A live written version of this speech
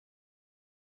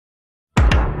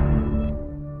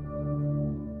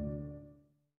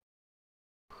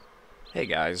Hey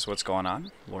guys, what's going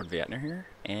on? LordViettner here,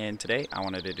 and today I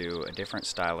wanted to do a different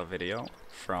style of video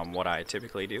from what I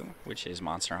typically do, which is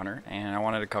Monster Hunter, and I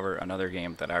wanted to cover another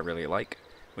game that I really like,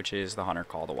 which is the Hunter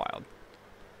Call of the Wild.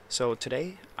 So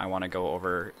today I want to go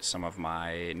over some of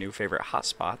my new favorite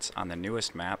hotspots on the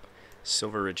newest map,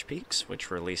 Silver Ridge Peaks,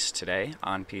 which released today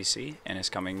on PC and is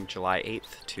coming July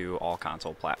 8th to all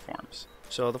console platforms.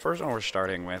 So the first one we're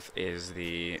starting with is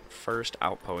the first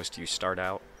outpost you start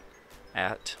out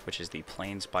at, which is the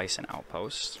Plains Bison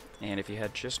Outpost. And if you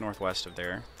head just northwest of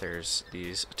there, there's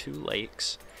these two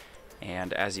lakes,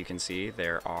 and as you can see,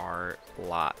 there are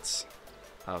lots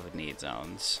of need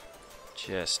zones.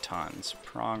 Just tons.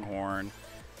 Pronghorn,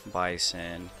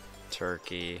 bison,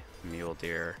 turkey, mule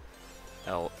deer,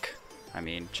 elk, I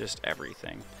mean, just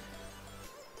everything.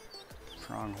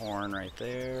 Pronghorn right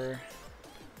there,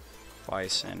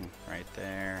 bison right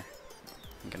there,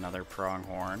 I think another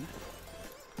pronghorn.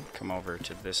 Come over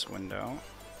to this window,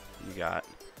 you got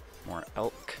more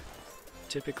elk.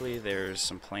 Typically there's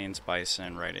some plains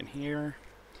bison right in here,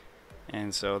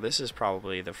 and so this is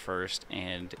probably the first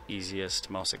and easiest,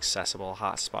 most accessible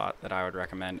hotspot that I would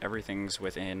recommend. Everything's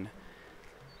within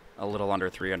a little under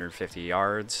 350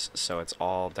 yards, so it's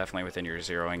all definitely within your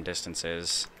zeroing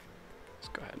distances. Let's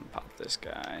go ahead and pop this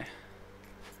guy.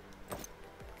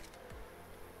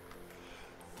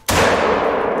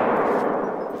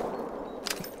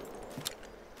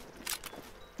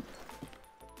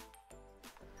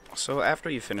 So after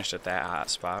you finished at that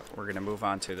hotspot, we're going to move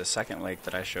on to the second lake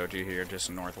that I showed you here just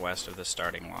northwest of the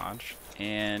starting lodge.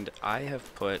 And I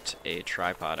have put a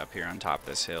tripod up here on top of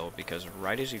this hill because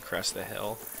right as you crest the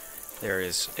hill, there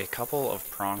is a couple of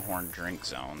pronghorn drink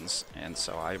zones. And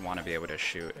so I want to be able to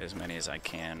shoot as many as I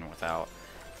can without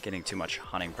getting too much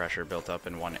hunting pressure built up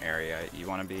in one area. You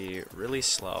want to be really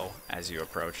slow as you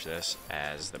approach this,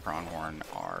 as the pronghorn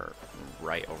are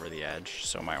right over the edge.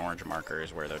 So my orange marker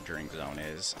is where the drink zone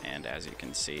is, and as you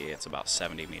can see, it's about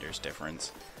 70 meters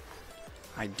difference.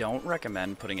 I don't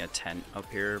recommend putting a tent up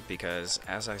here because,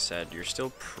 as I said, you're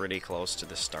still pretty close to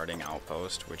the starting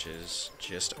outpost, which is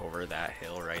just over that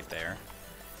hill right there.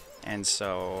 And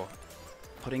so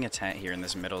putting a tent here in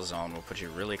this middle zone will put you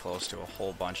really close to a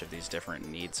whole bunch of these different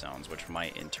need zones, which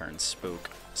might in turn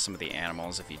spook some of the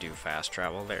animals if you do fast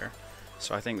travel there.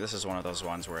 So I think this is one of those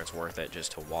ones where it's worth it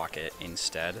just to walk it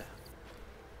instead.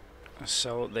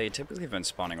 So they typically have been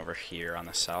spawning over here on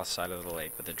the south side of the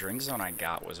lake, but the drink zone I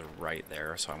got was right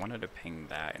there, so I wanted to ping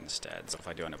that instead. So if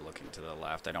I do end up looking to the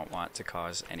left, I don't want to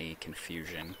cause any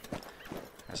confusion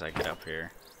as I get up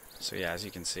here. So yeah, as you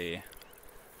can see,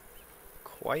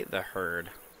 quite the herd.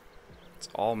 It's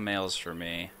all males for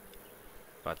me,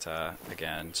 but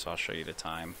again, so I'll show you the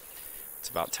time. It's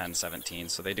about 10:17,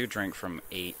 so they do drink from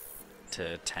 8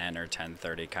 to 10 or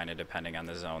 10:30, kind of depending on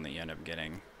the zone that you end up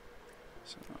getting.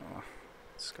 So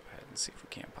let's go ahead and see if we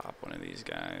can't pop one of these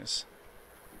guys.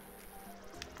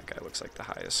 That guy looks like the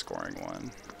highest scoring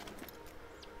one.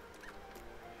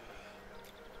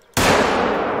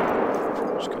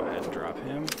 Just go ahead and drop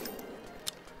him.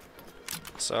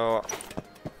 So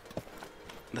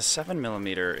the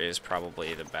 7mm is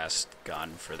probably the best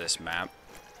gun for this map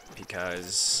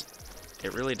because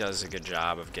it really does a good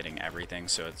job of getting everything.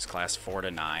 So it's class 4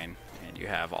 to 9, and you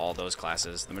have all those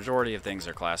classes. The majority of things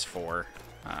are class 4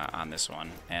 on this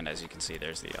one, and as you can see,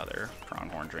 there's the other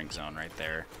pronghorn drink zone right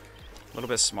there. A little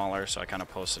bit smaller, so I kind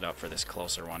of posted up for this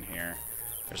closer one here.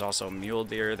 There's also mule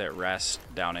deer that rest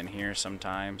down in here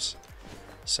sometimes.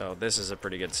 So this is a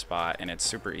pretty good spot, and it's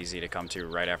super easy to come to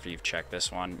right after you've checked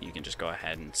this one. You can just go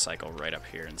ahead and cycle right up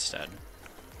here instead.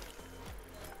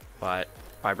 But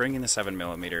by bringing the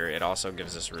 7mm, it also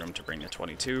gives us room to bring the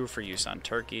 22 for use on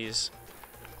turkeys.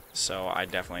 So I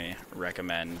definitely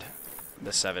recommend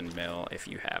the 7mm if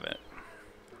you have it.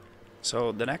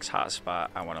 So the next hotspot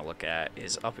I want to look at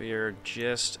is up here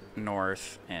just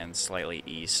north and slightly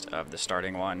east of the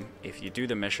starting one. If you do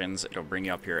the missions, it'll bring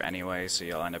you up here anyway, so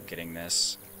you'll end up getting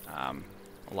this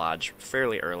lodge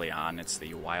fairly early on. It's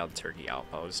the Wild Turkey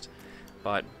Outpost.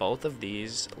 But both of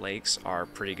these lakes are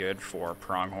pretty good for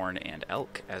pronghorn and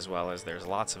elk, as well as there's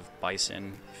lots of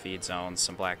bison feed zones,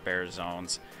 some black bear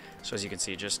zones. So as you can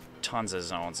see, just tons of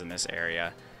zones in this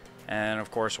area. And of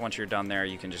course, once you're done there,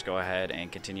 you can just go ahead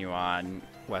and continue on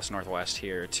west-northwest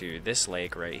here to this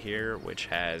lake right here, which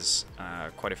has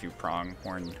quite a few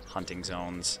pronghorn hunting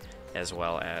zones, as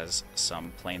well as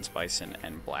some plains bison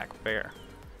and black bear.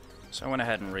 So I went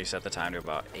ahead and reset the time to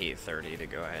about 8:30 to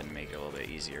go ahead and make it a little bit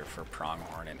easier for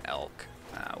pronghorn and elk,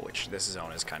 which this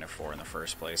zone is kind of for in the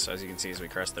first place. So as you can see, as we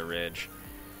crest the ridge,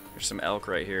 there's some elk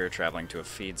right here traveling to a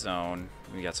feed zone.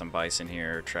 We got some bison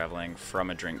here traveling from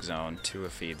a drink zone to a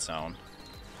feed zone.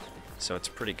 so it's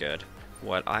pretty good.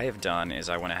 What I have done is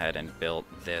I went ahead and built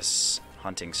this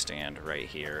hunting stand right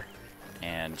here.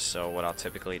 And so what I'll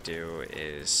typically do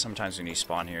is sometimes when you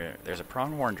spawn here, there's a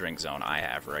pronghorn drink zone I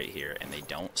have right here, and they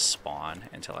don't spawn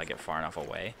until I get far enough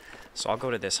away. So I'll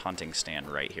go to this hunting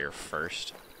stand right here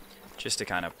first, just to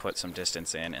kind of put some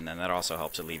distance in, and then that also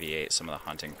helps alleviate some of the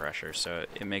hunting pressure, so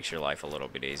it makes your life a little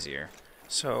bit easier.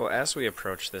 So as we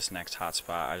approach this next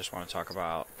hotspot, I just want to talk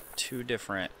about two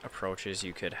different approaches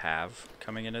you could have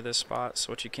coming into this spot.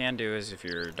 So what you can do is if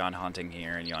you're done hunting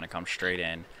here and you want to come straight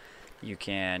in, you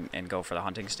can, and go for the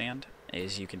hunting stand,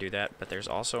 is you can do that, but there's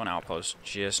also an outpost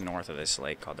just north of this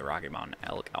lake called the Rocky Mountain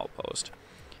Elk Outpost.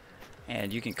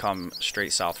 And you can come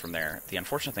straight south from there. The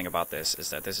unfortunate thing about this is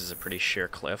that this is a pretty sheer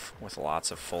cliff with lots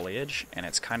of foliage, and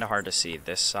it's kind of hard to see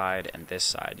this side and this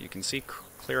side. You can see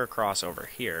clear across over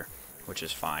here, which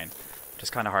is fine, but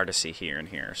it's kind of hard to see here and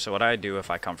here. So what I do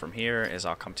if I come from here is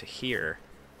I'll come to here,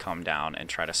 come down, and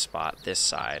try to spot this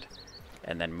side,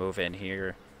 and then move in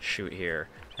here, shoot here,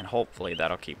 and hopefully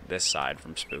that'll keep this side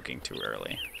from spooking too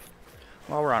early.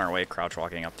 While we're on our way crouch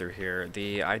walking up through here,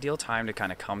 the ideal time to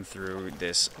kind of come through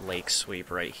this lake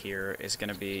sweep right here is going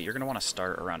to be, you're going to want to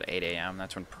start around 8 a.m.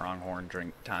 That's when pronghorn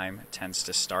drink time tends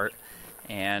to start,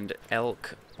 and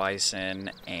elk,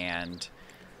 bison, and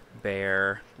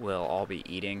bear will all be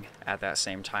eating at that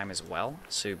same time as well,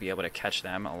 so you'll be able to catch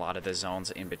them a lot of the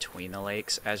zones in between the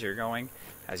lakes as you're going.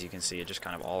 As you can see, just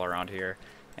kind of all around here.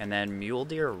 And then mule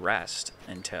deer rest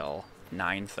until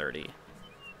 9:30.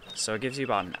 So it gives you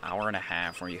about an hour and a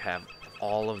half where you have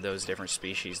all of those different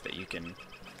species that you can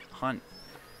hunt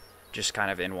just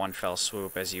kind of in one fell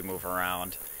swoop as you move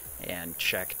around and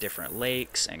check different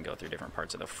lakes and go through different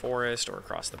parts of the forest or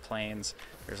across the plains.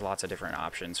 There's lots of different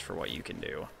options for what you can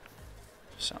do.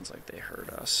 Sounds like they heard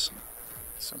us.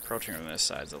 So approaching from this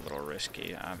side is a little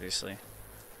risky, obviously.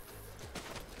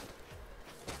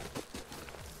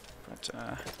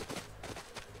 But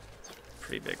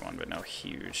pretty big one, but no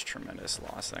huge, tremendous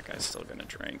loss. That guy's still gonna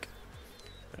drink.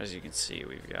 But as you can see,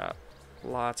 we've got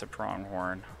lots of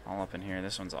pronghorn all up in here.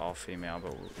 This one's all female,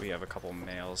 but we have a couple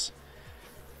males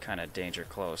kind of danger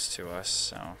close to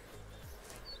us.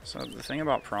 So the thing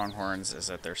about pronghorns is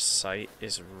that their sight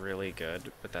is really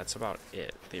good, but that's about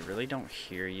it. They really don't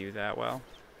hear you that well.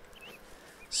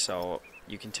 So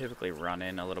you can typically run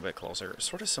in a little bit closer,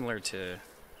 sort of similar to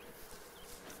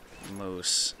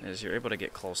moose, is you're able to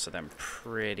get close to them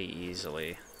pretty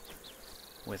easily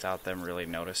without them really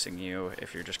noticing you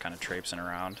if you're just kind of traipsing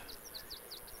around.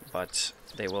 But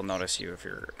they will notice you if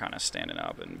you're kind of standing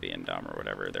up and being dumb or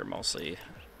whatever. They're mostly,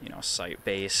 you know,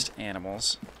 sight-based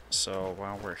animals. So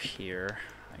while we're here,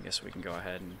 I guess we can go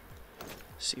ahead and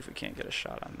see if we can't get a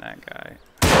shot on that guy.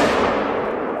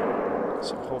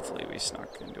 So hopefully we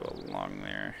snuck into a lung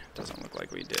there. Doesn't look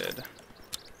like we did.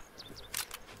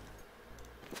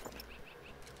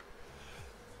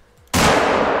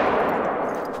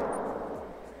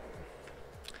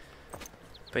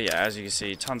 But yeah, as you can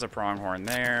see, tons of pronghorn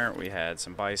there. We had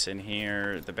some bison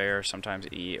here. The bears sometimes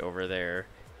eat over there.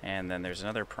 And then there's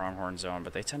another pronghorn zone,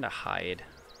 but they tend to hide.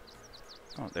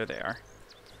 Oh, there they are.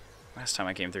 Last time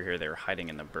I came through here, they were hiding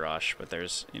in the brush, but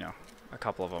there's, you know, a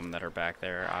couple of them that are back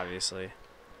there, obviously.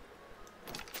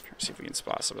 Trying to see if we can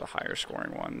spot some of the higher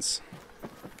scoring ones.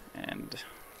 And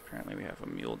apparently we have a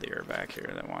mule deer back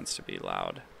here that wants to be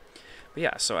loud. But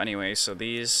yeah, so anyway, so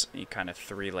these kind of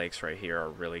three lakes right here are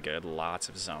really good. Lots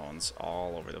of zones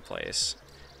all over the place.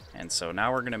 And so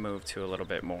now we're going to move to a little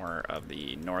bit more of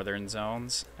the northern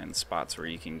zones and spots where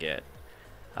you can get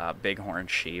bighorn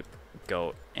sheep,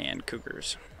 goat, and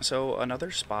cougars. So another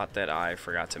spot that I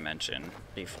forgot to mention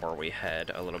before we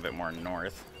head a little bit more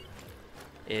north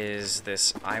is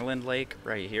this island lake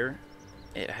right here.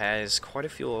 It has quite a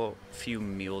few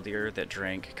mule deer that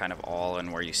drink kind of all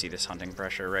in where you see this hunting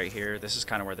pressure right here. This is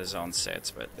kind of where the zone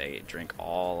sits, but they drink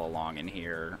all along in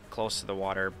here, close to the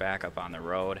water, back up on the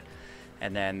road.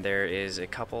 And then there is a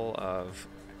couple of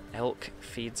elk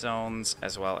feed zones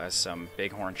as well as some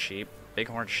bighorn sheep.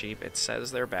 Bighorn sheep, it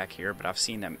says they're back here, but I've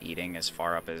seen them eating as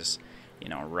far up as, you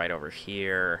know, right over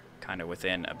here, kind of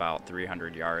within about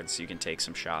 300 yards. You can take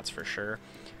some shots for sure.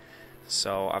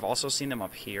 So I've also seen them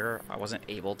up here. I wasn't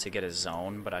able to get a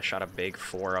zone, but I shot a big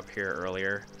 4 up here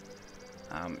earlier.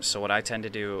 So what I tend to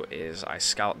do is I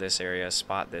scout this area,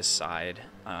 spot this side.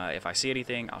 If I see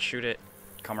anything, I'll shoot it,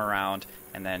 come around,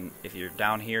 and then if you're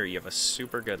down here, you have a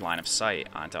super good line of sight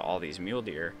onto all these mule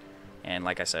deer. And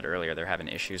like I said earlier, they're having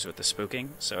issues with the spooking,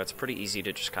 so it's pretty easy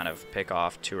to just kind of pick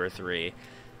off 2 or 3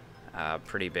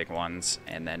 pretty big ones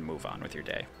and then move on with your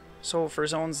day. So for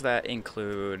zones that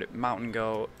include mountain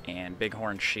goat and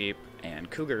bighorn sheep and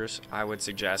cougars, I would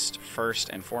suggest first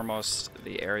and foremost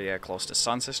the area close to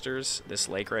Sun Sisters. This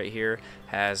lake right here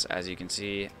has, as you can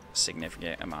see, a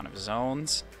significant amount of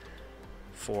zones.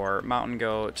 For mountain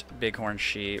goat, bighorn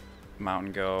sheep,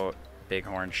 mountain goat,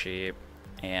 bighorn sheep,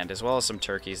 and as well as some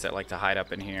turkeys that like to hide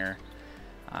up in here.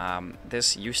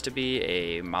 This used to be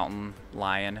a mountain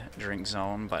lion drink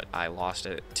zone, but I lost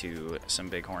it to some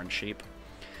bighorn sheep.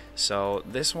 So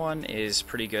this one is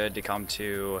pretty good to come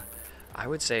to, I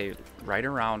would say, right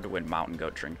around when mountain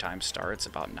goat drink time starts,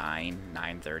 about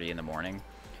 9:30 in the morning.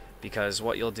 Because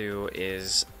what you'll do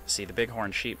is see the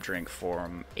bighorn sheep drink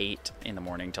from 8 in the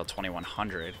morning till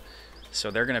 2100.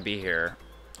 So they're going to be here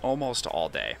almost all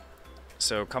day.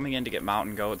 So coming in to get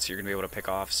mountain goats, you're going to be able to pick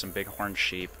off some bighorn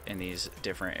sheep in these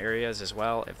different areas as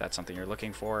well, if that's something you're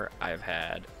looking for. I've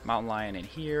had mountain lion in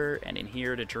here and in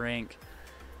here to drink.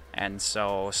 And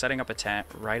so setting up a tent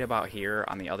right about here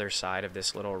on the other side of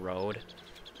this little road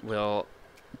will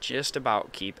just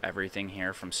about keep everything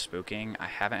here from spooking. I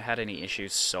haven't had any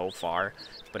issues so far,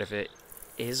 but if it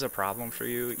is a problem for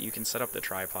you, you can set up the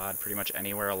tripod pretty much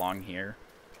anywhere along here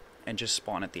and just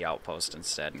spawn at the outpost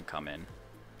instead and come in.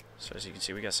 So as you can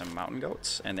see, we got some mountain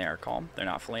goats and they are calm. They're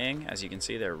not fleeing. As you can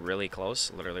see, they're really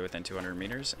close, literally within 200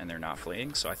 meters, and they're not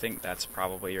fleeing. So I think that's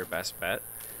probably your best bet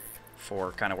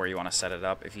for kind of where you want to set it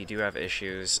up. If you do have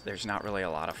issues, there's not really a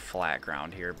lot of flat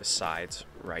ground here besides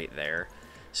right there.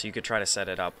 So you could try to set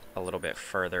it up a little bit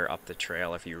further up the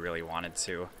trail if you really wanted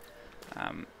to.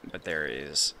 But there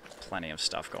is plenty of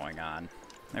stuff going on.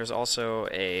 There's also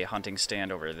a hunting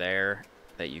stand over there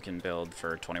that you can build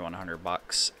for 2,100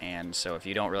 bucks. And so if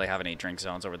you don't really have any drink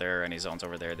zones over there, or any zones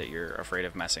over there that you're afraid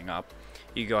of messing up,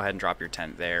 you go ahead and drop your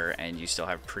tent there and you still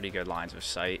have pretty good lines of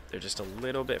sight. They're just a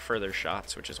little bit further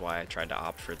shots, which is why I tried to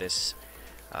opt for this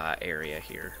area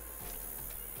here.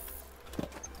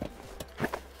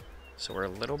 So we're a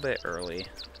little bit early,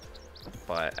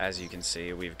 but as you can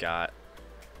see, we've got,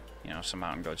 you know, some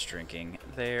mountain goats drinking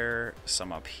there,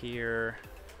 some up here.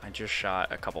 I just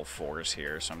shot a couple fours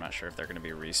here, so I'm not sure if they're going to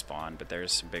be respawned, but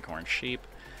there's some bighorn sheep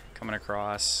coming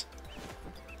across.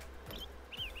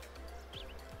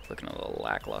 Looking a little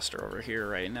lackluster over here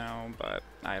right now, but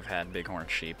I've had bighorn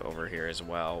sheep over here as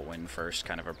well when first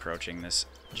kind of approaching this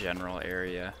general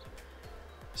area.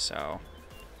 So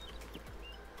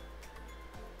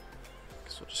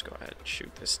we'll just go ahead and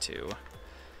shoot this too.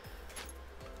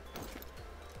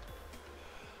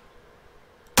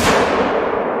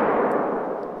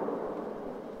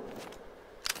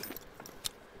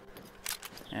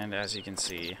 And as you can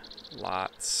see,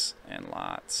 lots and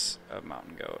lots of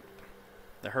mountain goat.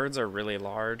 The herds are really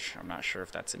large. I'm not sure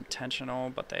if that's intentional,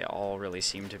 but they all really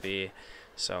seem to be.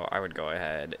 So I would go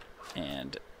ahead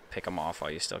and pick them off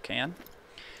while you still can.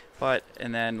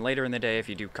 And then later in the day, if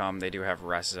you do come, they do have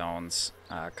rest zones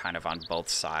kind of on both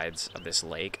sides of this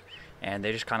lake. And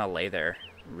they just kind of lay there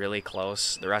really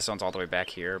close. The rest zone's all the way back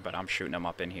here, but I'm shooting them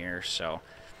up in here. So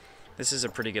this is a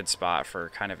pretty good spot for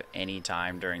kind of any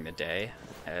time during the day,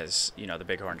 as you know, the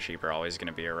bighorn sheep are always going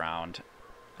to be around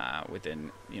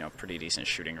within, you know, pretty decent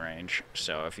shooting range.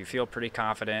 So if you feel pretty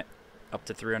confident up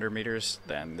to 300 meters,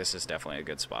 then this is definitely a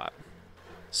good spot.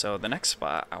 So the next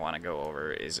spot I want to go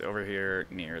over is over here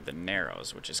near the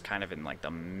Narrows, which is kind of in like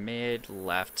the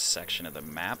mid-left section of the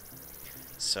map.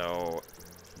 So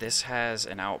this has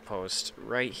an outpost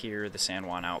right here, the San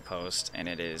Juan Outpost, and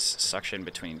it is suctioned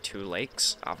between two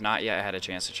lakes. I've not yet had a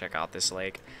chance to check out this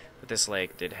lake, but this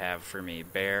lake did have for me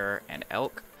bear and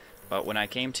elk. But when I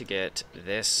came to get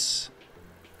this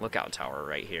lookout tower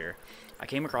right here, I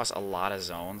came across a lot of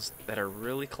zones that are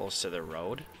really close to the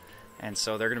road. And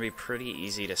so they're going to be pretty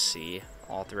easy to see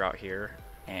all throughout here,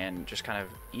 and just kind of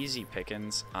easy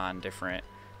pickings on different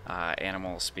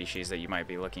animal species that you might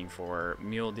be looking for.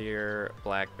 Mule deer,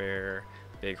 black bear,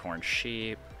 bighorn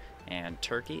sheep, and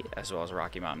turkey, as well as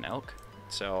Rocky Mountain elk.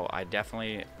 So I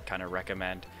definitely kind of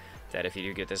recommend that if you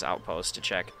do get this outpost, to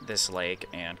check this lake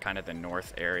and kind of the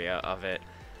north area of it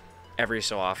every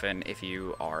so often if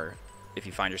you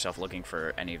find yourself looking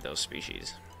for any of those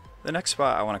species. The next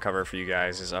spot I want to cover for you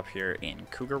guys is up here in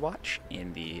Cougar Watch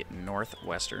in the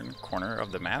northwestern corner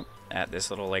of the map at this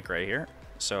little lake right here.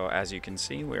 So as you can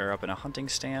see, we are up in a hunting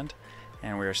stand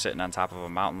and we are sitting on top of a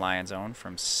mountain lion zone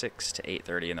from 6 to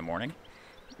 8:30 in the morning.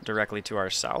 Directly to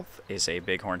our south is a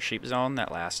bighorn sheep zone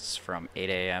that lasts from 8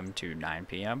 a.m. to 9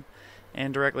 p.m.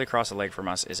 And directly across the lake from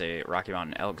us is a Rocky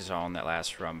Mountain elk zone that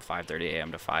lasts from 5:30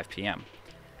 a.m. to 5 p.m.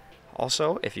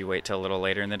 Also, if you wait till a little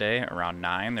later in the day, around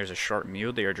 9, there's a short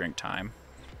mule deer drink time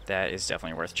that is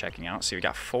definitely worth checking out. So you've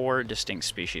got 4 distinct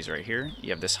species right here. You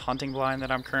have this hunting blind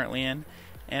that I'm currently in,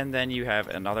 And then you have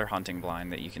another hunting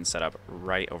blind that you can set up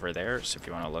right over there. So if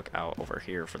you want to look out over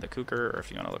here for the cougar, or if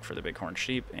you want to look for the bighorn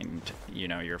sheep, and you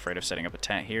know you're afraid of setting up a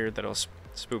tent here that'll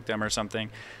spook them or something,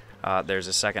 there's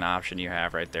a second option you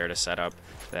have right there to set up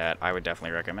that I would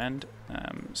definitely recommend.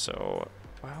 So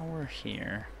while we're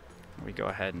here, we go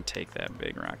ahead and take that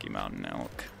big Rocky Mountain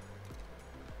elk.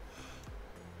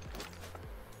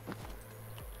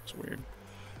 It's weird.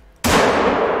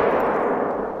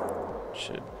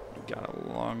 Should got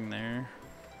along there.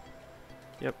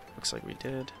 Yep, looks like we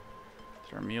did.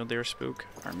 Did our mule deer spook?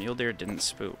 Our mule deer didn't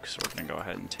spook, so we're gonna go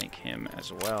ahead and take him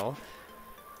as well.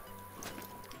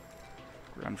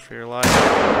 Run for your life.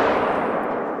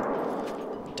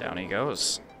 Down he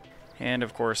goes. And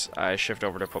of course, I shift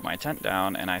over to put my tent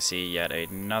down, and I see yet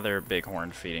another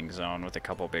bighorn feeding zone with a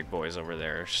couple big boys over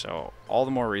there. So all the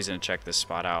more reason to check this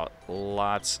spot out.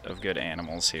 Lots of good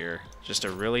animals here. Just a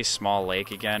really small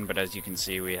lake again, but as you can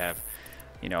see, we have,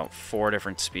 you know, 4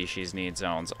 different species need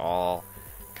zones, all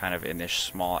kind of in this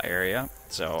small area.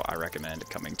 So I recommend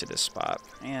coming to this spot.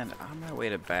 And on my way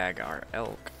to bag our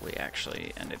elk, we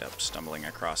actually ended up stumbling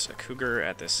across a cougar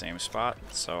at this same spot.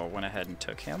 So went ahead and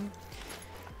took him.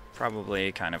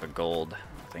 Probably kind of a gold.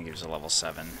 I think he was a level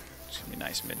 7. It's gonna be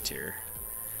nice mid-tier.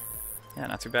 Yeah,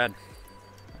 not too bad.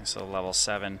 Nice little level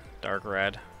 7 dark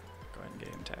red. Go ahead and get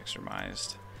him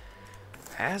taxidermized.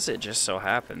 As it just so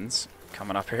happens,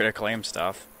 coming up here to claim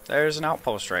stuff, there's an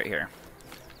outpost right here.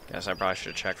 Guess I probably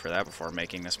should have checked for that before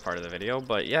making this part of the video,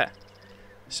 but yeah.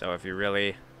 So if you're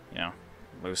really, you know,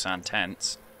 loose on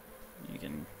tents, you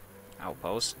can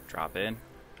outpost, drop in,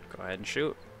 go ahead and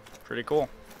shoot. Pretty cool.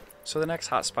 So the next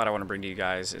hot spot I want to bring to you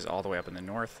guys is all the way up in the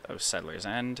north of Settler's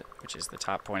End, which is the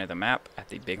top point of the map at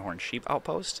the Bighorn Sheep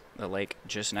Outpost. The lake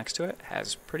just next to it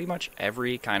has pretty much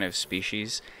every kind of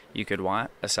species you could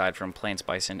want, aside from plains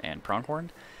bison and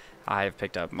pronghorn. I've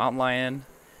picked up mountain lion,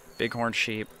 bighorn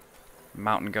sheep,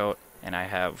 mountain goat, and I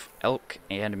have elk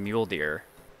and mule deer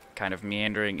kind of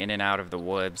meandering in and out of the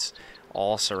woods,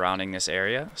 all surrounding this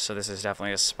area. So this is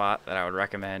definitely a spot that I would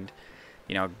recommend,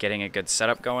 you know, getting a good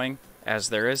setup going. As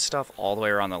there is stuff all the way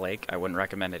around the lake, I wouldn't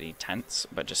recommend any tents,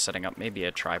 but just setting up maybe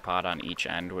a tripod on each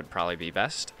end would probably be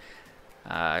best.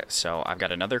 So I've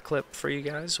got another clip for you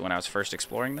guys when I was first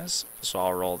exploring this, so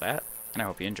I'll roll that, and I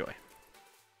hope you enjoy.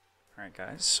 Alright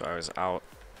guys, so I was out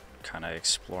kind of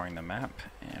exploring the map,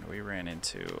 and we ran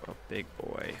into a big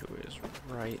boy who is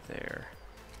right there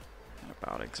at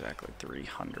about exactly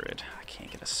 300. I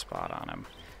can't get a spot on him.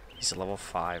 He's a level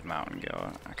 5 mountain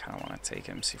goat. I kind of want to take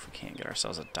him, see if we can't get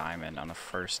ourselves a diamond on the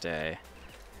first day.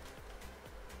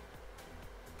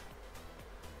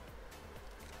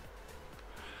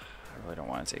 I really don't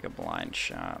want to take a blind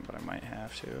shot, but I might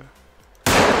have to.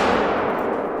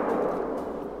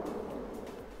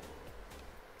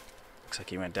 Looks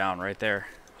like he went down right there.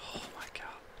 Oh my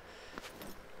god.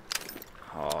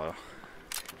 Oh.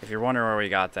 If you're wondering where we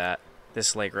got that,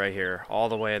 this lake right here, all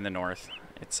the way in the north.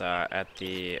 It's at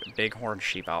the Bighorn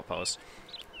Sheep Outpost.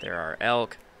 There are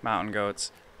elk, mountain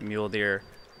goats, mule deer,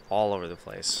 all over the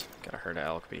place. Got a herd of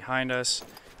elk behind us.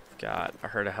 Got a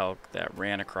herd of elk that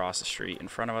ran across the street in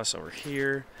front of us over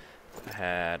here. I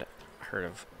had a herd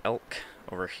of elk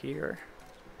over here.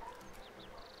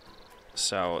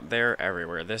 So they're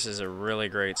everywhere. This is a really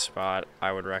great spot.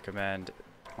 I would recommend.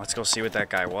 Let's go see what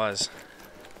that guy was.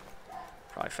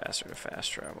 Probably faster to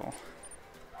fast travel.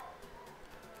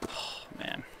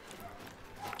 Man,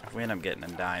 if we end up getting a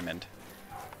diamond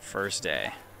first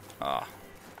day, oh,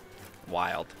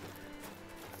 wild.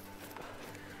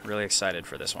 Really excited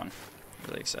for this one.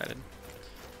 Really excited.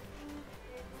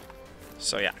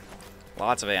 So yeah,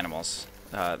 lots of animals.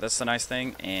 That's the nice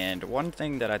thing. And one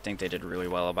thing that I think they did really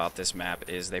well about this map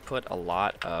is they put a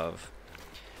lot of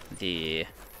the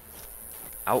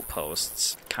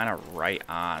outposts kind of right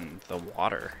on the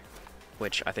water,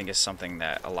 which I think is something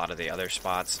that a lot of the other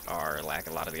spots are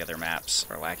lacking. A lot of the other maps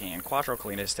are lacking, and Cuatro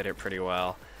Colinas did it pretty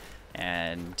well,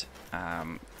 and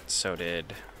so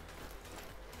did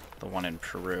the one in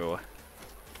Peru,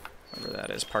 whatever that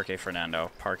is, Parque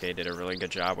Fernando. Parque did a really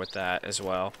good job with that as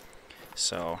well.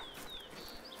 So,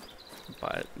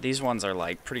 but these ones are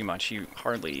like pretty much you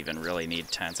hardly even really need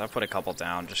tents. I put a couple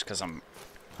down just because I'm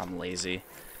lazy,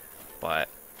 but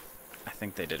I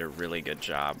think they did a really good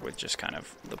job with just kind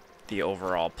of the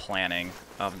overall planning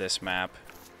of this map.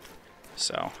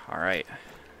 So, alright,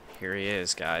 here he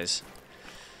is, guys.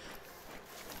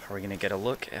 Are we gonna get a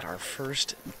look at our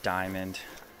first diamond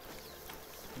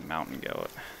mountain goat?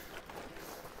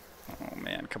 Oh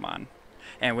man, come on.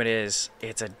 And what it is,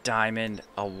 it's a diamond,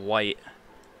 a white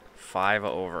 5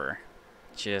 over.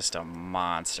 Just a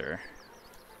monster.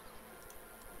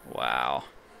 Wow.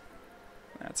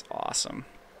 That's awesome.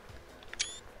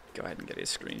 Go ahead and get a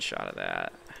screenshot of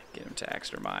that. Get him to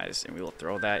extremize, and we will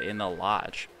throw that in the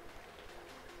lodge.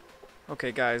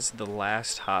 Okay guys, the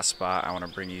last hotspot I want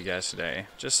to bring you guys today,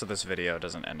 just so this video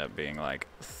doesn't end up being like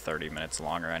 30 minutes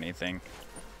long or anything,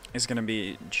 is going to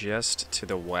be just to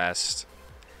the west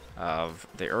of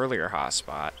the earlier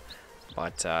hotspot,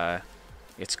 but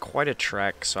it's quite a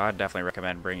trek, so I'd definitely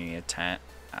recommend bringing a tent.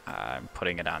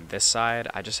 Putting it on this side.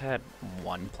 I just had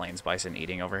one plains bison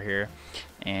eating over here,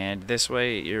 and this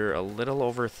way you're a little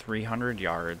over 300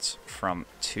 yards from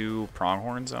 2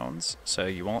 pronghorn zones, so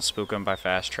you won't spook them by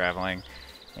fast traveling.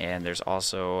 And there's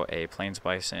also a plains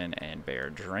bison and bear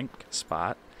drink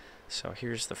spot. So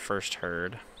here's the first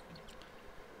herd,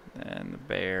 and the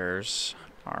bears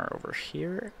are over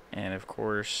here, and of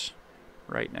course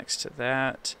right next to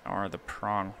that are the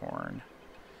pronghorn.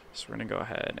 So we're going to go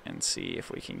ahead and see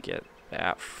if we can get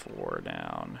that 4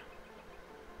 down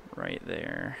right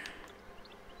there.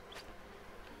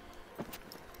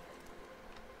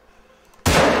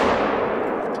 And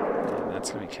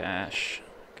that's going to be cash.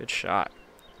 Good shot.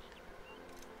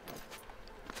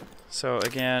 So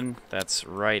again, that's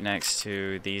right next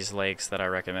to these lakes that I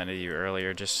recommended you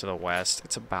earlier, just to the west.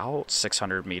 It's about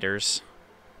 600 meters.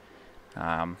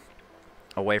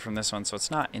 Away from this one, so it's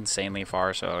not insanely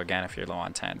far. So again, if you're low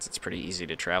on tents, it's pretty easy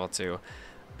to travel to,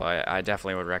 but I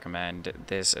definitely would recommend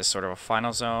this as sort of a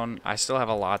final zone. I still have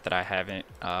a lot that I haven't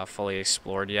fully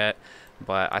explored yet,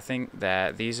 but I think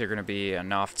that these are going to be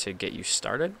enough to get you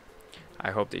started.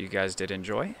 I hope that you guys did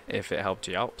enjoy. If it helped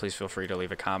you out, please feel free to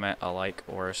leave a comment, a like,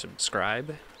 or a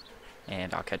subscribe,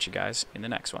 and I'll catch you guys in the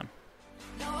next one.